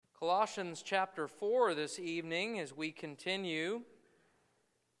Colossians chapter 4 this evening as we continue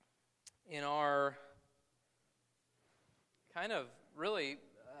in our kind of really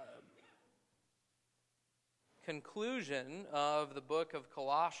conclusion of the book of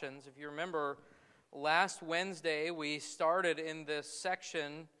Colossians. If you remember, last Wednesday we started in this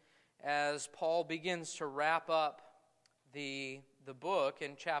section as Paul begins to wrap up the book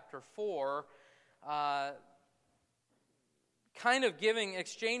in chapter 4, kind of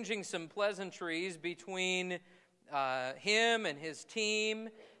exchanging some pleasantries between him and his team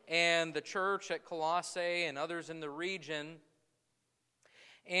and the church at Colossae and others in the region.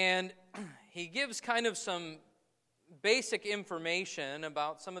 And he gives kind of some basic information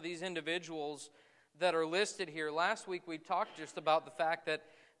about some of these individuals that are listed here. Last week we talked just about the fact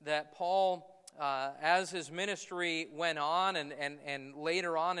that Paul, as his ministry went on and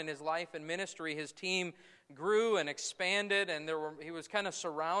later on in his life and ministry, his team grew and expanded, and he was kind of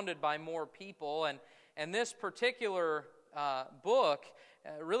surrounded by more people. And this particular book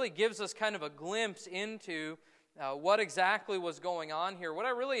really gives us kind of a glimpse into what exactly was going on here. What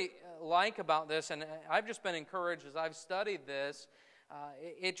I really like about this, and I've just been encouraged as I've studied this,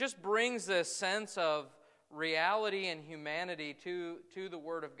 it just brings this sense of reality and humanity to the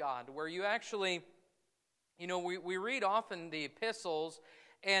Word of God, where you actually, we read often the epistles,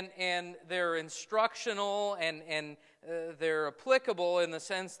 and they're instructional and they're applicable in the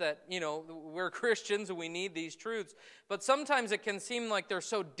sense that, we're Christians and we need these truths. But sometimes it can seem like they're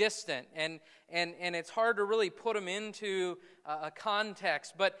so distant and it's hard to really put them into a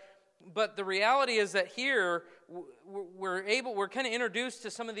context. But the reality is that here we're kind of introduced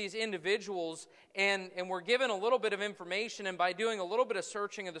to some of these individuals and we're given a little bit of information, and by doing a little bit of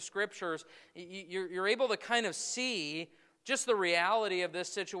searching of the Scriptures, you're able to kind of see just the reality of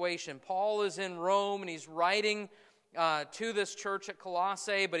this situation. Paul is in Rome and he's writing to this church at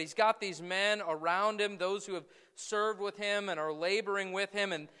Colossae, but he's got these men around him, those who have served with him and are laboring with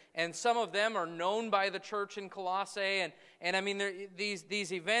him, and some of them are known by the church in Colossae, and I mean,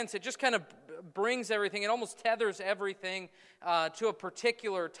 these events, it just kind of brings everything, it almost tethers everything to a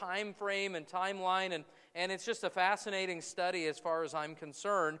particular time frame and timeline, and it's just a fascinating study as far as I'm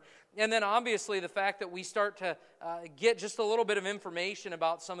concerned. And then obviously the fact that we start to get just a little bit of information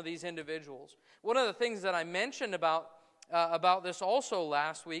about some of these individuals. One of the things that I mentioned about this also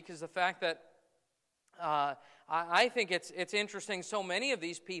last week is the fact that I think it's interesting. So many of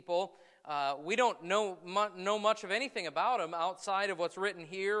these people, we don't know much of anything about them outside of what's written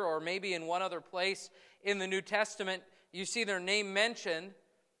here, or maybe in one other place in the New Testament. You see their name mentioned,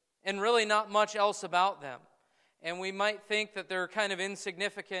 and really not much else about them. And we might think that they're kind of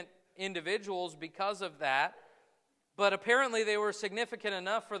insignificant individuals because of that. But apparently they were significant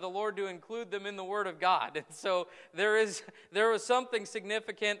enough for the Lord to include them in the Word of God. And so there was something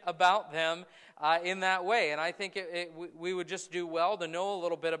significant about them in that way. And I think we would just do well to know a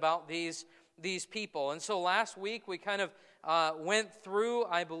little bit about these people. And so last week we kind of went through,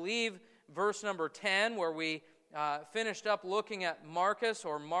 I believe, verse number 10, where we finished up looking at Marcus,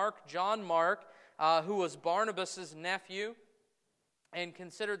 or John Mark, who was Barnabas' nephew, and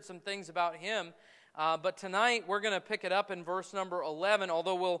considered some things about him. But tonight we're going to pick it up in verse number 11,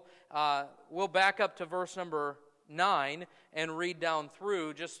 although we'll back up to verse number 9 and read down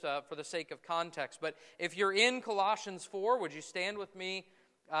through just for the sake of context. But if you're in Colossians 4, would you stand with me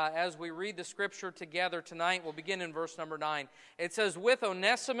as we read the Scripture together tonight? We'll begin in verse number 9. It says, "With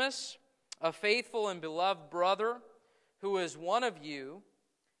Onesimus, a faithful and beloved brother, who is one of you,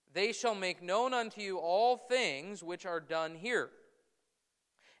 they shall make known unto you all things which are done here.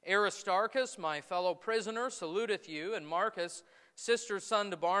 Aristarchus, my fellow prisoner, saluteth you, and Marcus, sister's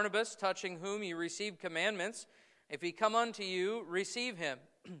son to Barnabas, touching whom ye received commandments. If he come unto you, receive him.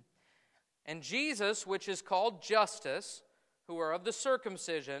 And Jesus, which is called Justus, who are of the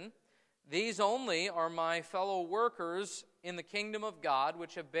circumcision, these only are my fellow workers in the kingdom of God,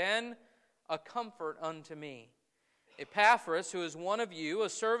 which have been a comfort unto me. Epaphras, who is one of you, a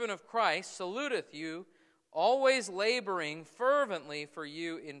servant of Christ, saluteth you, always laboring fervently for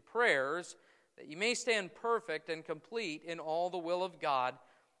you in prayers, that ye may stand perfect and complete in all the will of God.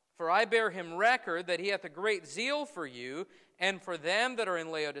 For I bear him record that he hath a great zeal for you, and for them that are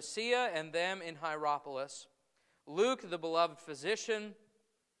in Laodicea, and them in Hierapolis. Luke, the beloved physician,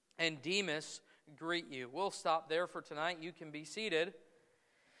 and Demas greet you." We'll stop there for tonight. You can be seated.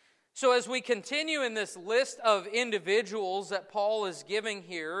 So as we continue in this list of individuals that Paul is giving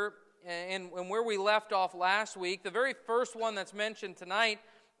here, and where we left off last week, the very first one that's mentioned tonight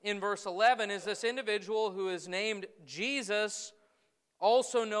in verse 11 is this individual who is named Jesus,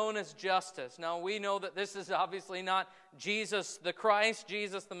 also known as Justus. Now, we know that this is obviously not Jesus the Christ,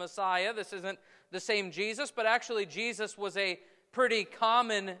 Jesus the Messiah. This isn't the same Jesus, but actually Jesus was a pretty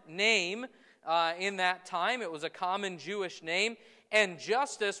common name in that time. It was a common Jewish name, and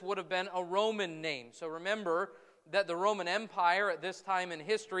Justus would have been a Roman name. So remember that the Roman Empire at this time in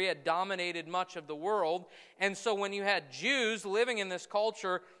history had dominated much of the world, and so when you had Jews living in this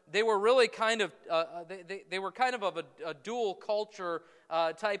culture, they were really kind of they were kind of a dual culture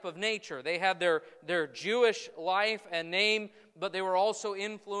type of nature. They had their Jewish life and name, but they were also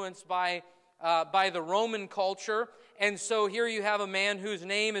influenced by the Roman culture. And so here you have a man whose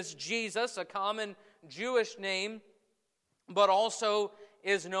name is Jesus, a common Jewish name, but also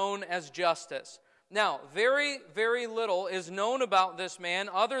is known as Justus. Now, very, very little is known about this man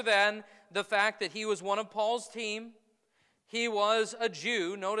other than the fact that he was one of Paul's team. He was a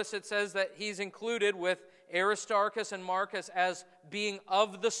Jew. Notice it says that he's included with Aristarchus and Marcus as being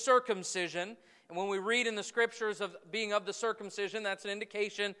of the circumcision. And when we read in the scriptures of being of the circumcision, that's an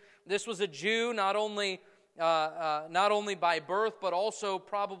indication this was a Jew, not only by birth, but also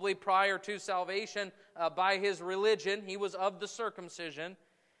probably prior to salvation by his religion. He was of the circumcision.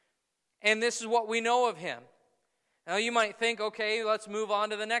 And this is what we know of him. Now you might think, okay, let's move on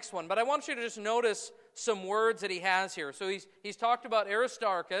to the next one. But I want you to just notice some words that he has here. So he's talked about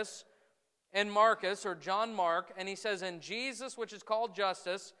Aristarchus and Marcus, or John Mark, and he says, and Jesus, which is called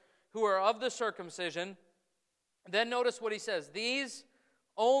Justus, who are of the circumcision. Then notice what he says, these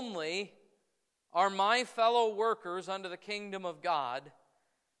only are my fellow workers unto the kingdom of God,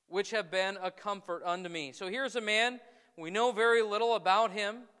 which have been a comfort unto me. So here's a man, we know very little about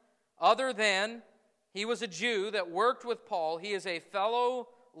him, other than he was a Jew that worked with Paul. He is a fellow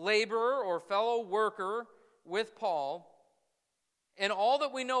laborer or fellow worker with Paul. And all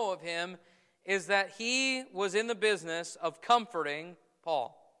that we know of him is that he was in the business of comforting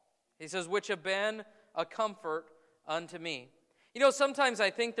Paul. He says, which have been a comfort unto me. You know, sometimes I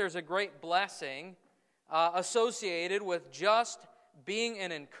think there's a great blessing associated with just being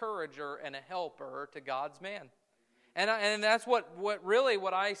an encourager and a helper to God's man. And that's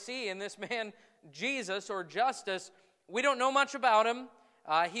what I see in this man, Jesus or Justus. We don't know much about him.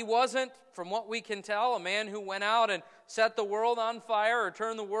 He wasn't, from what we can tell, a man who went out and set the world on fire or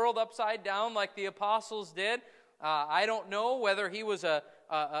turned the world upside down like the apostles did. I don't know whether he was a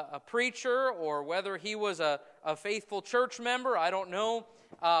preacher or whether he was a faithful church member. I don't know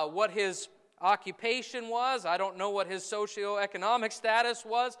what his occupation was. I don't know what his socioeconomic status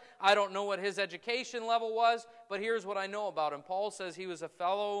was. I don't know what his education level was. But here's what I know about him. Paul says he was a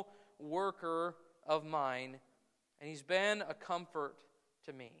fellow worker of mine, and he's been a comfort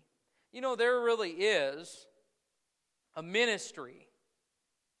to me. You know, there really is a ministry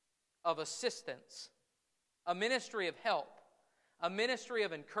of assistance, a ministry of help, a ministry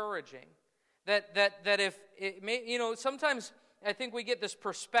of encouraging. That if it may, you know, sometimes I think we get this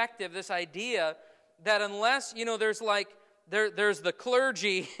perspective, this idea that unless, you know, there's the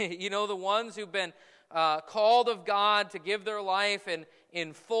clergy, you know, the ones who've been called of God to give their life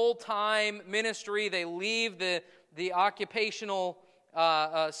in full-time ministry. They leave the occupational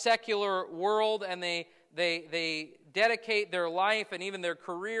secular world, and they dedicate their life, and even their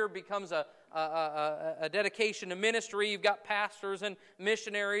career becomes a dedication to ministry. You've got pastors and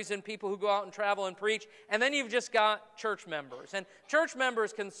missionaries and people who go out and travel and preach. And then you've just got church members. And church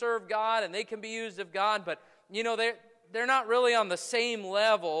members can serve God and they can be used of God, but you know, they're not really on the same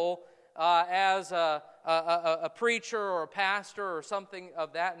level as a preacher or a pastor or something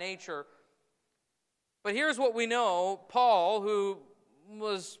of that nature. But here's what we know. Paul,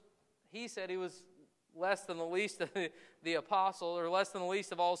 he said he was less than the least of the apostle, or less than the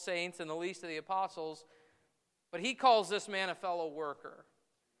least of all saints and the least of the apostles, but he calls this man a fellow worker.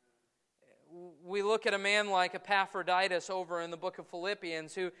 We look at a man like Epaphroditus over in the book of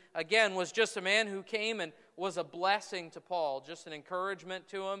Philippians, who again was just a man who came and was a blessing to Paul, just an encouragement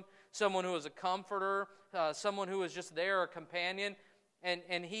to him, someone who was a comforter, someone who was just there, a companion,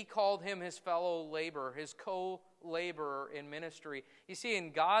 and he called him his fellow laborer, his co-laborer in ministry. You see,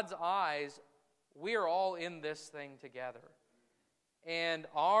 in God's eyes, we are all in this thing together. And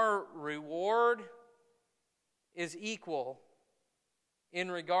our reward is equal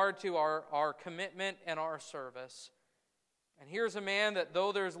in regard to our commitment and our service. And here's a man that,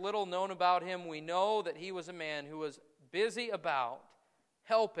 though there's little known about him, we know that he was a man who was busy about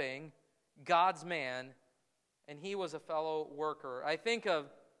helping God's man, and he was a fellow worker. I think of,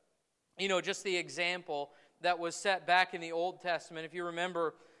 you know, just the example that was set back in the Old Testament. If you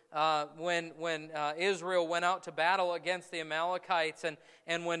remember, when Israel went out to battle against the Amalekites,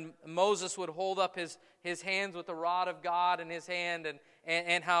 and when Moses would hold up his hands with the rod of God in his hand,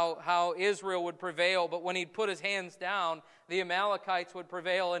 and how Israel would prevail. But when he'd put his hands down, the Amalekites would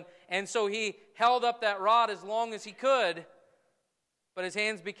prevail. And so he held up that rod as long as he could, but his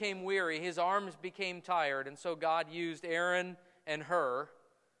hands became weary, his arms became tired, and so God used Aaron and Hur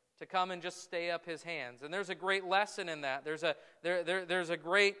to come and just stay up his hands. And there's a great lesson in that. There's a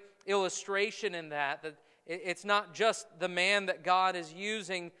great illustration in that it's not just the man that God is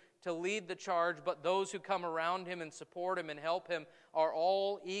using to lead the charge, but those who come around him and support him and help him are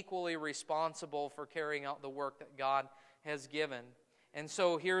all equally responsible for carrying out the work that God has given. And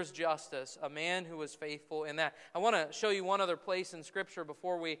so here's Justus, a man who was faithful in that. I want to show you one other place in Scripture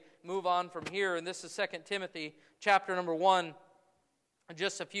before we move on from here, and this is 2 Timothy chapter number 1,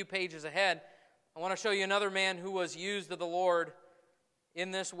 just a few pages ahead. I want to show you another man who was used of the Lord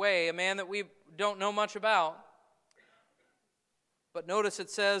in this way, a man that we don't know much about. But notice it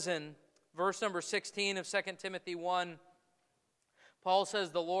says in verse number 16 of 2 Timothy 1, Paul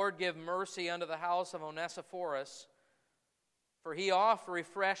says, "The Lord give mercy unto the house of Onesiphorus, for he oft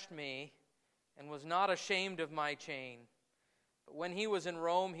refreshed me, and was not ashamed of my chain. But when he was in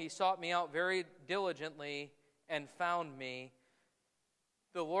Rome, he sought me out very diligently, and found me.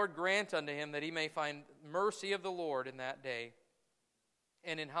 The Lord grant unto him that he may find mercy of the Lord in that day.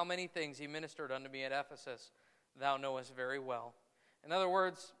 And in how many things he ministered unto me at Ephesus, thou knowest very well." In other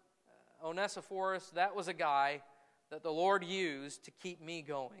words, Onesiphorus, that was a guy that the Lord used to keep me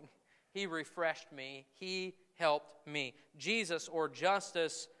going. He refreshed me. He helped me. Jesus, or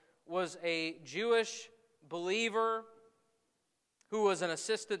Justus, was a Jewish believer who was an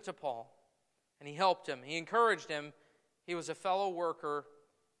assistant to Paul. And he helped him. He encouraged him. He was a fellow worker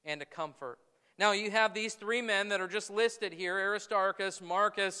and a comfort. Now you have these three men that are just listed here, Aristarchus,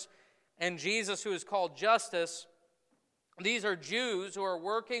 Marcus, and Jesus, who is called Justus. These are Jews who are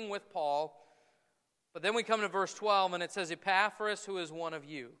working with Paul. But then we come to verse 12, and it says, "Epaphras, who is one of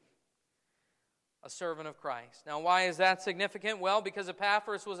you, a servant of Christ." Now, why is that significant? Well, because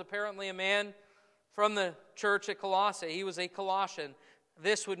Epaphras was apparently a man from the church at Colossae. He was a Colossian.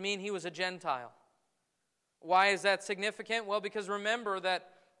 This would mean he was a Gentile. Why is that significant? Well, because remember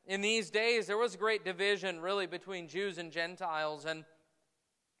that in these days there was great division really between Jews and Gentiles. And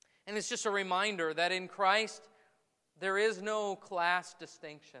it's just a reminder that in Christ there is no class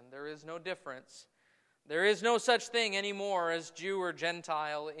distinction. There is no difference. There is no such thing anymore as Jew or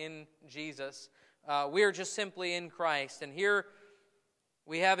Gentile in Jesus. We are just simply in Christ. And here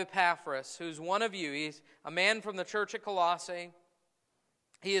we have Epaphras, who's one of you. He's a man from the church at Colossae.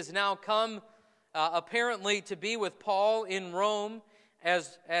 He has now come apparently to be with Paul in Rome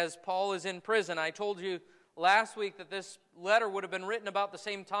as Paul is in prison. I told you last week that this letter would have been written about the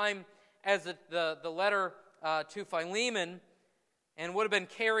same time as the letter to Philemon, and would have been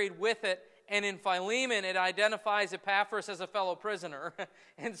carried with it. And in Philemon, it identifies Epaphras as a fellow prisoner.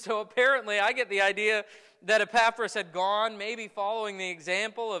 And so apparently I get the idea that Epaphras had gone, maybe following the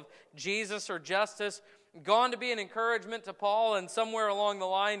example of Jesus or Justus, gone to be an encouragement to Paul, and somewhere along the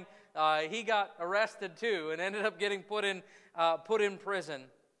line he got arrested too and ended up getting put in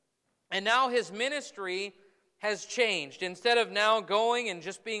prison. And now his ministry has changed. Instead of now going and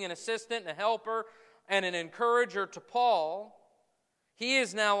just being an assistant and a helper and an encourager to Paul, he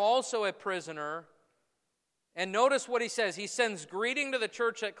is now also a prisoner. And notice what he says. He sends greeting to the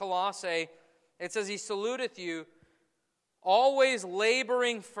church at Colossae. It says, "He saluteth you, always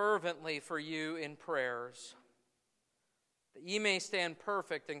laboring fervently for you in prayers, that ye may stand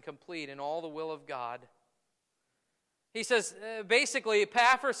perfect and complete in all the will of God." He says, basically,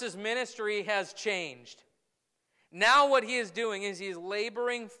 Epaphras' ministry has changed. Now what he is doing is he is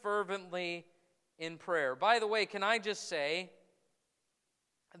laboring fervently in prayer. By the way, can I just say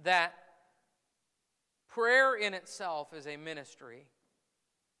that prayer in itself is a ministry,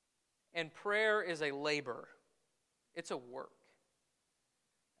 and prayer is a labor. It's a work.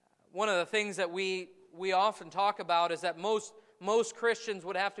 One of the things that we often talk about is that most Christians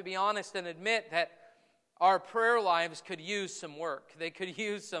would have to be honest and admit that our prayer lives could use some work. They could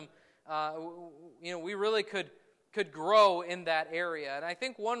use some, we really could grow in that area. And I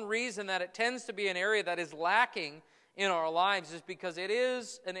think one reason that it tends to be an area that is lacking in our lives is because it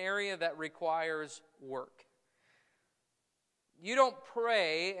is an area that requires work. You don't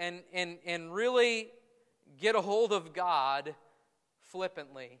pray and really get a hold of God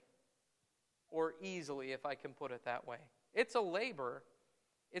flippantly or easily, if I can put it that way. It's a labor.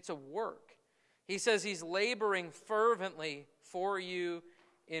 It's a work. He says he's laboring fervently for you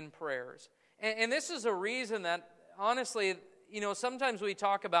in prayers. And this is a reason that, honestly, sometimes we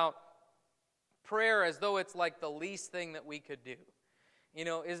talk about prayer as though it's like the least thing that we could do.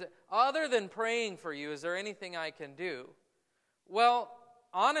 Other than praying for you, is there anything I can do? Well,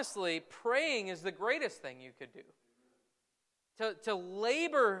 honestly, praying is the greatest thing you could do. To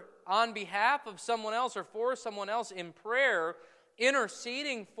labor on behalf of someone else or for someone else in prayer,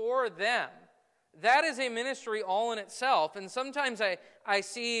 interceding for them, that is a ministry all in itself. And sometimes I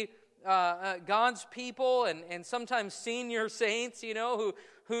see God's people and sometimes senior saints,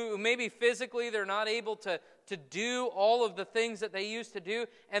 who maybe physically they're not able to do all of the things that they used to do,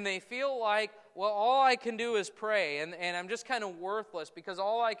 and they feel like, well, all I can do is pray, and I'm just kind of worthless because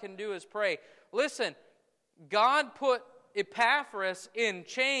all I can do is pray. Listen, God put Epaphras in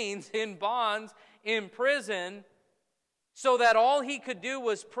chains, in bonds, in prison, so that all he could do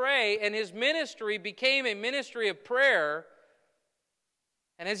was pray, and his ministry became a ministry of prayer.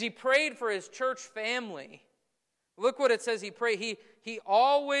 And as he prayed for his church family, look what it says he prayed. He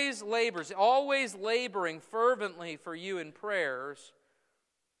always labors, always laboring fervently for you in prayers,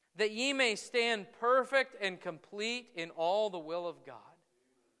 that ye may stand perfect and complete in all the will of God.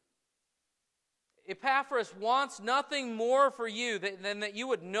 Epaphras wants nothing more for you than that you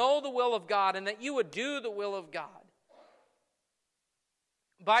would know the will of God and that you would do the will of God.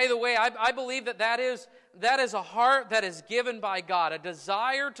 By the way, I believe that is a heart that is given by God. A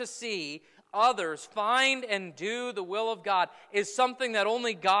desire to see others find and do the will of God is something that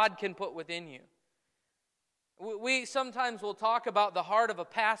only God can put within you. We sometimes will talk about the heart of a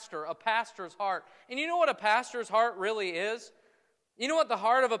pastor's heart. And you know what a pastor's heart really is? You know what the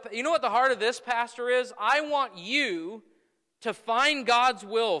heart of this pastor is? I want you to find God's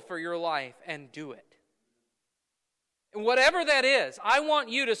will for your life and do it. And whatever that is, I want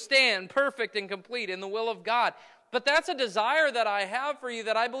you to stand perfect and complete in the will of God. But that's a desire that I have for you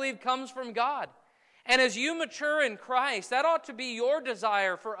that I believe comes from God. And as you mature in Christ, that ought to be your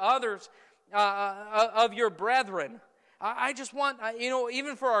desire for others of your brethren. I just want,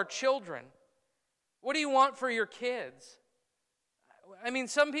 even for our children. What do you want for your kids? I mean,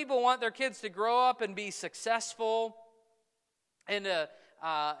 some people want their kids to grow up and be successful and to,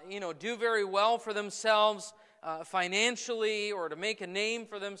 do very well for themselves financially, or to make a name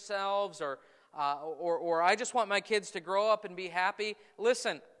for themselves, or I just want my kids to grow up and be happy.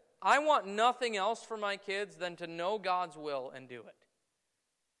 Listen, I want nothing else for my kids than to know God's will and do it.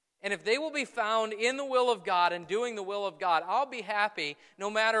 And if they will be found in the will of God and doing the will of God, I'll be happy no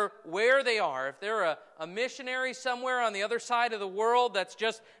matter where they are. If they're a missionary somewhere on the other side of the world that's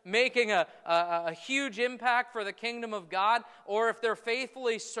just making a huge impact for the kingdom of God, or if they're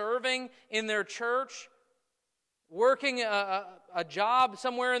faithfully serving in their church, working a job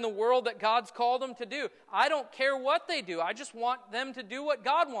somewhere in the world that God's called them to do. I don't care what they do. I just want them to do what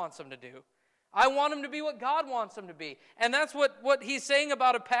God wants them to do. I want them to be what God wants them to be. And that's what he's saying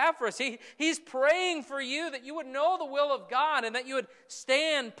about Epaphras. He's praying for you that you would know the will of God and that you would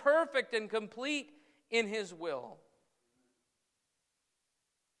stand perfect and complete in his will.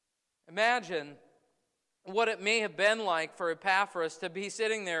 Imagine what it may have been like for Epaphras to be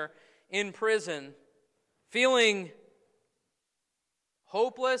sitting there in prison, feeling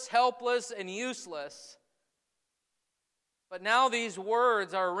hopeless, helpless, and useless. But now these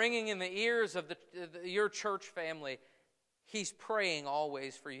words are ringing in the ears of your church family. He's praying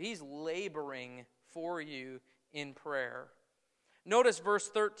always for you. He's laboring for you in prayer. Notice verse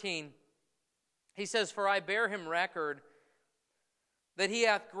 13. He says, "For I bear him record that he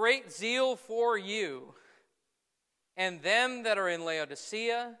hath great zeal for you, and them that are in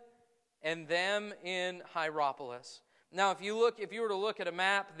Laodicea, and them in Hierapolis." Now, if you were to look at a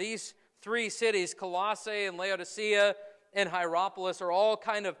map, these three cities, Colossae and Laodicea and Hierapolis, are all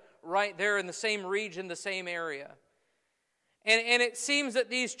kind of right there in the same region, the same area. And it seems that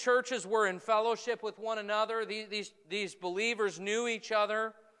these churches were in fellowship with one another. These believers knew each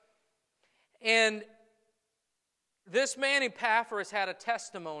other. And this man Epaphras had a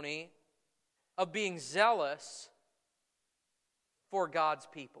testimony of being zealous for God's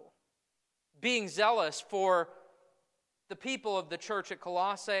people. Being zealous for the people of the church at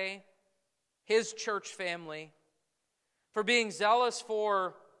Colossae, his church family, for being zealous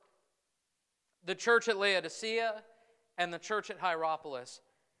for the church at Laodicea and the church at Hierapolis.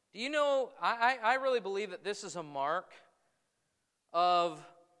 Do you know, I really believe that this is a mark of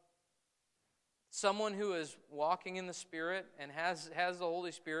someone who is walking in the Spirit and has the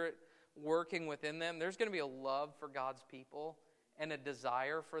Holy Spirit working within them. There's going to be a love for God's people and a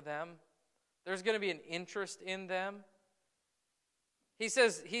desire for them. There's going to be an interest in them. He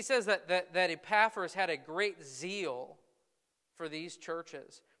says that Epaphras had a great zeal for these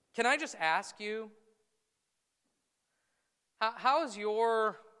churches. Can I just ask you, how is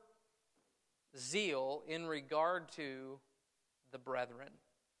your zeal in regard to the brethren?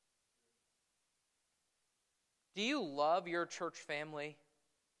 Do you love your church family?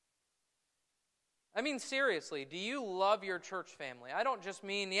 I mean, seriously, do you love your church family? I don't just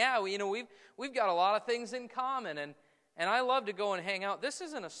mean, we've got a lot of things in common, and I love to go and hang out. This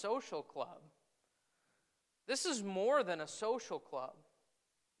isn't a social club. This is more than a social club.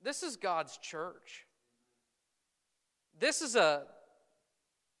 This is God's church. This is a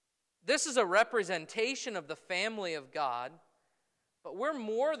representation of the family of God, but we're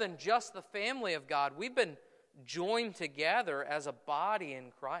more than just the family of God. We've been joined together as a body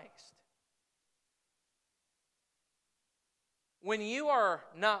in Christ. When you are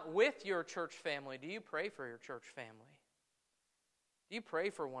not with your church family, do you pray for your church family? Do you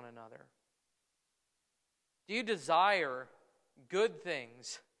pray for one another? Do you desire good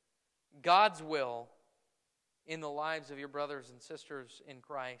things, God's will, in the lives of your brothers and sisters in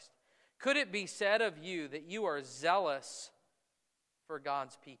Christ? Could it be said of you that you are zealous for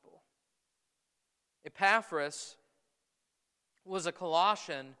God's people? Epaphras was a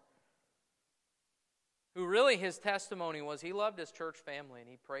Colossian who really his testimony was he loved his church family and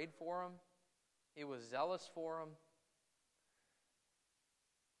he prayed for them. He was zealous for them.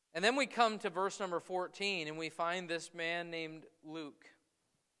 And then we come to verse number 14 and we find this man named Luke.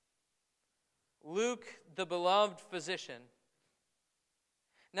 Luke, the beloved physician.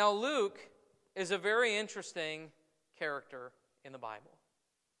 Now Luke is a very interesting character in the Bible.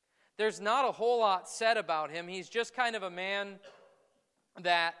 There's not a whole lot said about him. He's just kind of a man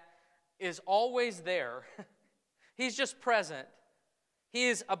that is always there. He's just present. He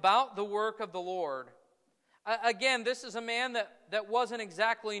is about the work of the Lord. Again, this is a man that wasn't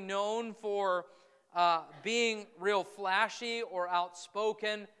exactly known for being real flashy or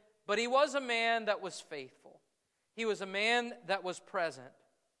outspoken, but he was a man that was faithful. He was a man that was present.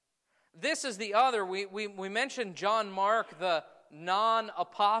 This is the other. We mentioned John Mark, the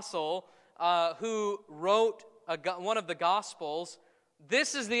non-apostle who wrote one of the Gospels.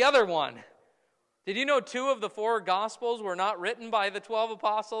 This is the other one. Did you know 2 of the 4 Gospels were not written by the 12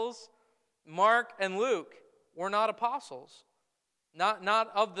 apostles? Mark and Luke were not apostles.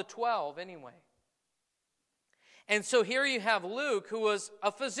 Not of the 12 anyway. And so here you have Luke, who was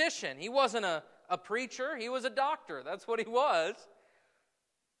a physician. He wasn't a preacher. He was a doctor. That's what he was.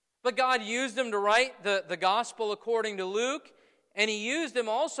 But God used him to write the gospel according to Luke, and he used him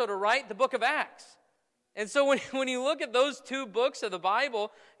also to write the book of Acts. And so when you look at those 2 books of the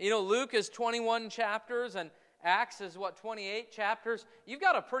Bible, Luke is 21 chapters and Acts is 28 chapters. You've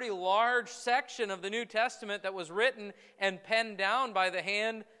got a pretty large section of the New Testament that was written and penned down by the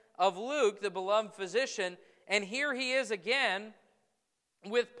hand of Luke, the beloved physician. And here he is again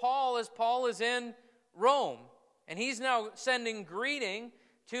with Paul as Paul is in Rome. And he's now sending greeting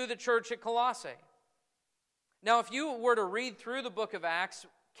to the church at Colossae. Now, if you were to read through the book of Acts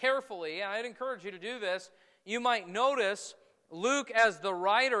carefully, and I'd encourage you to do this, you might notice Luke as the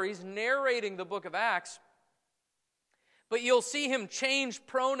writer, he's narrating the book of Acts, but you'll see him change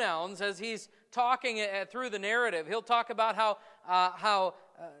pronouns as he's talking through the narrative. He'll talk about how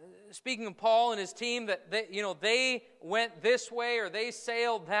speaking of Paul and his team, that they went this way or they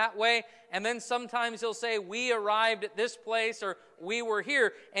sailed that way, and then sometimes he'll say, we arrived at this place or we were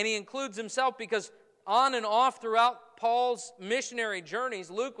here, and he includes himself because on and off throughout Paul's missionary journeys,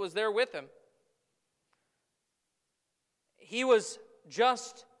 Luke was there with him. He was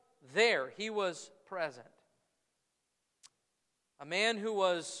just there. He was present. A man who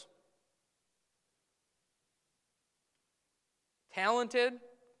was talented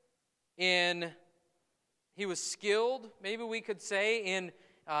he was skilled, maybe we could say, in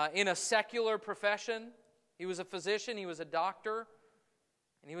a secular profession. He was a physician, he was a doctor,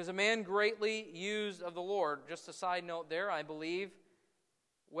 and he was a man greatly used of the Lord. Just a side note there, I believe,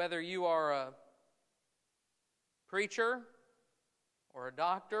 whether you are a preacher or a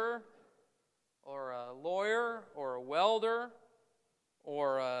doctor or a lawyer or a welder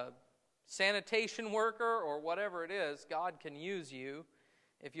or a sanitation worker or whatever it is, God can use you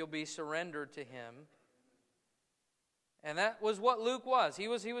if you'll be surrendered to Him. And that was what Luke was. He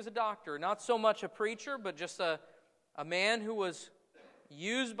was a doctor, not so much a preacher, but just a man who was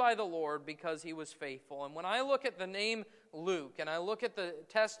used by the Lord because he was faithful. And when I look at the name Luke and I look at the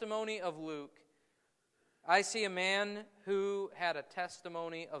testimony of Luke, I see a man who had a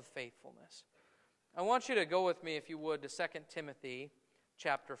testimony of faithfulness. I want you to go with me, if you would, to 2 Timothy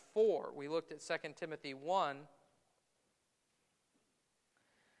chapter 4. We looked at 2 Timothy 1.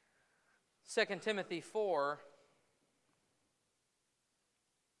 2 Timothy 4.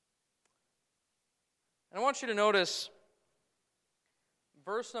 And I want you to notice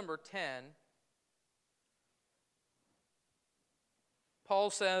verse number 10. Paul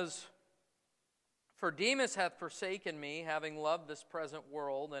says, For Demas hath forsaken me, having loved this present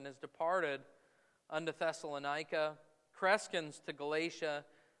world, and is departed unto Thessalonica, Crescens to Galatia,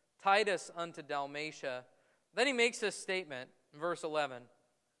 Titus unto Dalmatia. Then he makes this statement, in verse 11,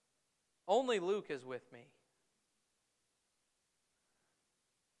 only Luke is with me.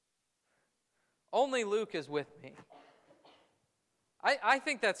 Only Luke is with me. I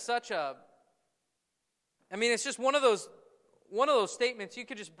think that's such a, it's just one of those statements, you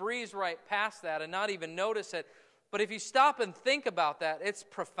could just breeze right past that and not even notice it. But if you stop and think about that, it's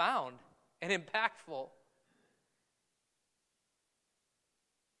profound and impactful.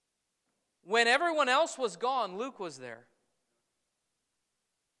 When everyone else was gone, Luke was there.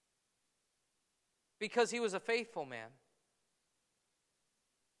 Because he was a faithful man.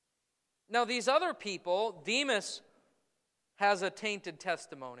 Now, these other people, Demas has a tainted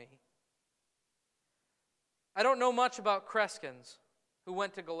testimony. I don't know much about Crescens, who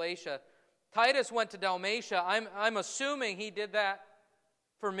went to Galatia. Titus went to Dalmatia. I'm assuming he did that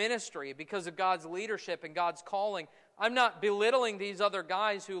for ministry because of God's leadership and God's calling. I'm not belittling these other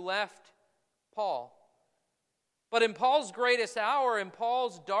guys who left Paul. But in Paul's greatest hour, in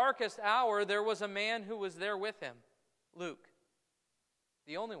Paul's darkest hour, there was a man who was there with him, Luke,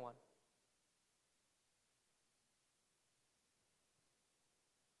 the only one.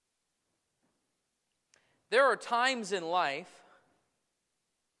 There are times in life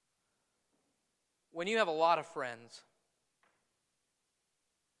when you have a lot of friends.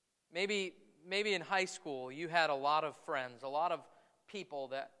 Maybe in high school you had a lot of friends, a lot of people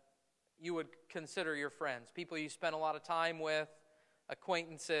that you would consider your friends, people you spent a lot of time with,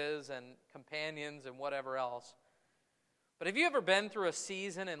 acquaintances and companions and whatever else. But have you ever been through a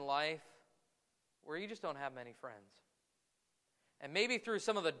season in life where you just don't have many friends? And maybe through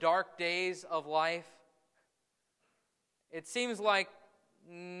some of the dark days of life, it seems like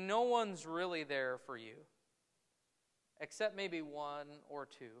no one's really there for you, except maybe one or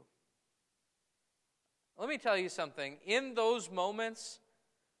two. Let me tell you something. In those moments,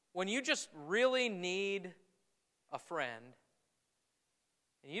 when you just really need a friend,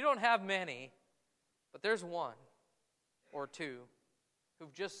 and you don't have many, but there's one or two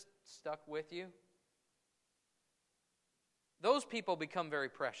who've just stuck with you, those people become very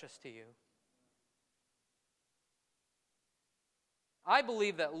precious to you. I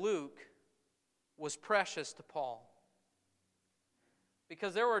believe that Luke was precious to Paul.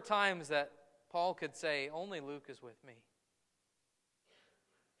 Because there were times that Paul could say, only Luke is with me.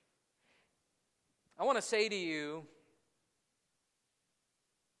 I want to say to you,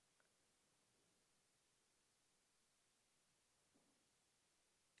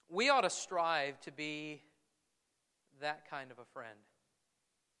 we ought to strive to be that kind of a friend,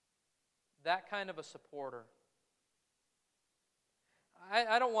 that kind of a supporter.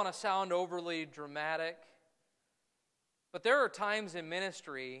 I don't want to sound overly dramatic, but there are times in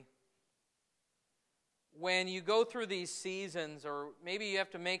ministry when you go through these seasons, or maybe you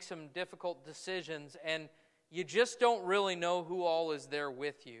have to make some difficult decisions, and you just don't really know who all is there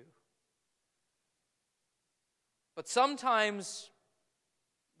with you. But sometimes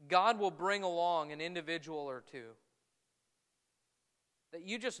God will bring along an individual or two that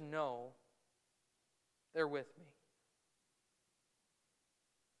you just know they're with me.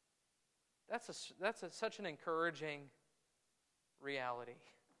 That's such an encouraging reality.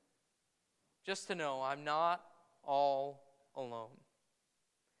 Just to know I'm not all alone.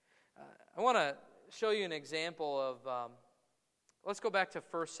 I want to show you an example of, let's go back to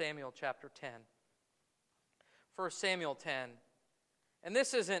 1 Samuel chapter 10. 1 Samuel 10. And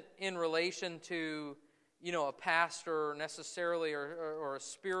this isn't in relation to, a pastor necessarily or a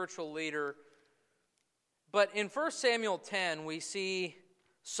spiritual leader. But in 1 Samuel 10, we see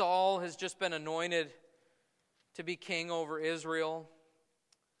Saul has just been anointed to be king over Israel.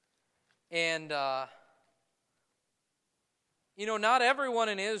 And, not everyone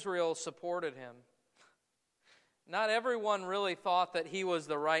in Israel supported him. Not everyone really thought that he was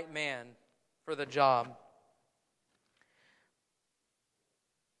the right man for the job.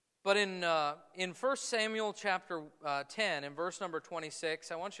 But in 1 Samuel chapter 10, in verse number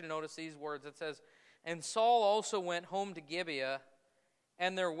 26, I want you to notice these words. It says, "And Saul also went home to Gibeah,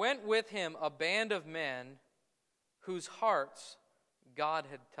 and there went with him a band of men whose hearts God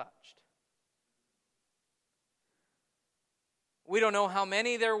had touched." We don't know how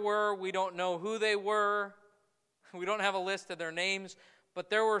many there were. We don't know who they were. We don't have a list of their names. But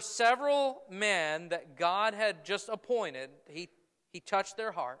there were several men that God had just appointed. He touched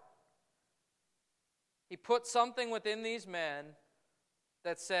their heart. He put something within these men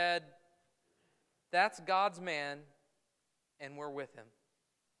that said, that's God's man, and we're with him.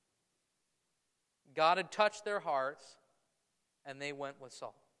 God had touched their hearts, and they went with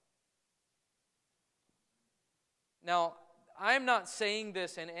Saul. Now, I'm not saying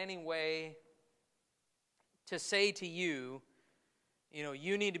this in any way to say to you,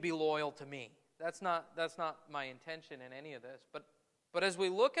 you need to be loyal to me. That's not my intention in any of this. But as we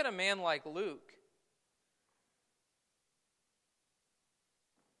look at a man like Luke,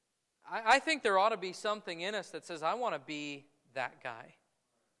 I think there ought to be something in us that says, I want to be that guy.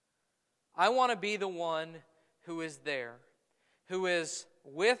 I want to be the one who is there, who is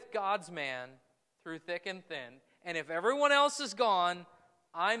with God's man through thick and thin. And if everyone else is gone,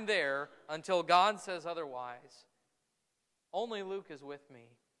 I'm there until God says otherwise. Only Luke is with me.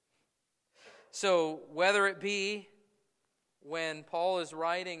 So whether it be when Paul is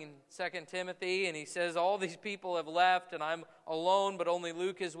writing in 2 Timothy and he says all these people have left and I'm alone but only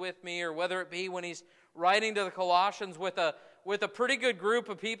Luke is with me, or whether it be when he's writing to the Colossians with a pretty good group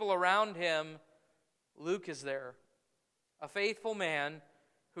of people around him, Luke is there. A faithful man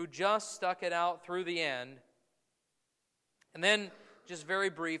who just stuck it out through the end. And then, just very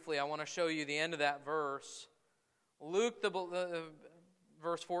briefly, I want to show you the end of that verse. Luke,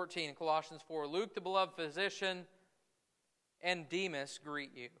 verse 14 in Colossians 4, Luke, the beloved physician, and Demas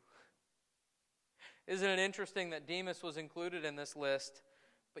greet you. Isn't it interesting that Demas was included in this list?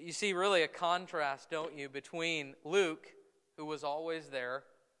 But you see really a contrast, don't you, between Luke, who was always there,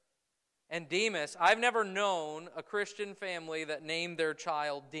 and Demas. I've never known a Christian family that named their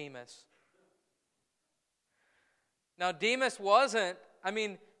child Demas. Now, Demas wasn't,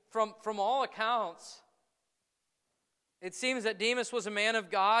 from all accounts, it seems that Demas was a man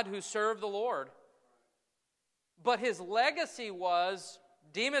of God who served the Lord. But his legacy was,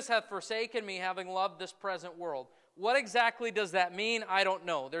 Demas hath forsaken me, having loved this present world. What exactly does that mean? I don't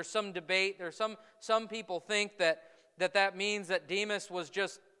know. There's some debate. There's some people think that means that Demas was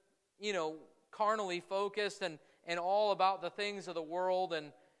just, carnally focused and all about the things of the world,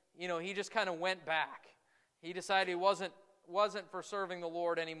 and, he just kind of went back. He decided he wasn't for serving the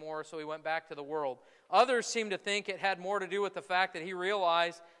Lord anymore, so he went back to the world. Others seem to think it had more to do with the fact that he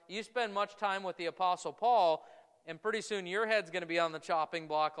realized you spend much time with the Apostle Paul, and pretty soon your head's going to be on the chopping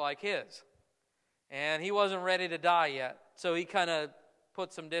block like his. And he wasn't ready to die yet, so he kind of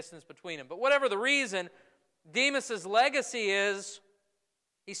put some distance between them. But whatever the reason, Demas's legacy is,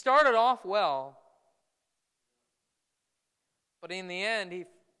 he started off well, but in the end he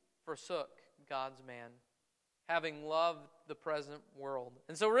forsook God's man, having loved the present world.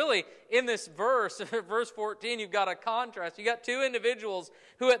 And so really, in this verse, verse 14, you've got a contrast. You've got two individuals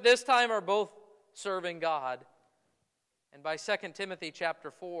who at this time are both serving God. And by 2 Timothy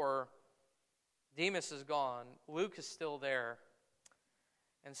chapter 4, Demas is gone. Luke is still there.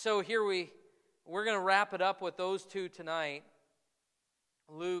 And so here we're going to wrap it up with those two tonight,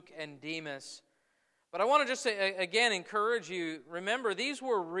 Luke and Demas. But I want to just say, again, encourage you, remember, these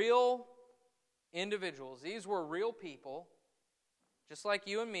were real individuals. These were real people, just like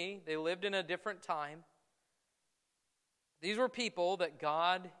you and me. They lived in a different time. These were people that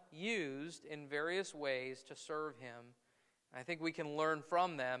God used in various ways to serve Him. I think we can learn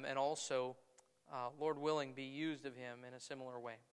from them and also, Lord willing, be used of Him in a similar way.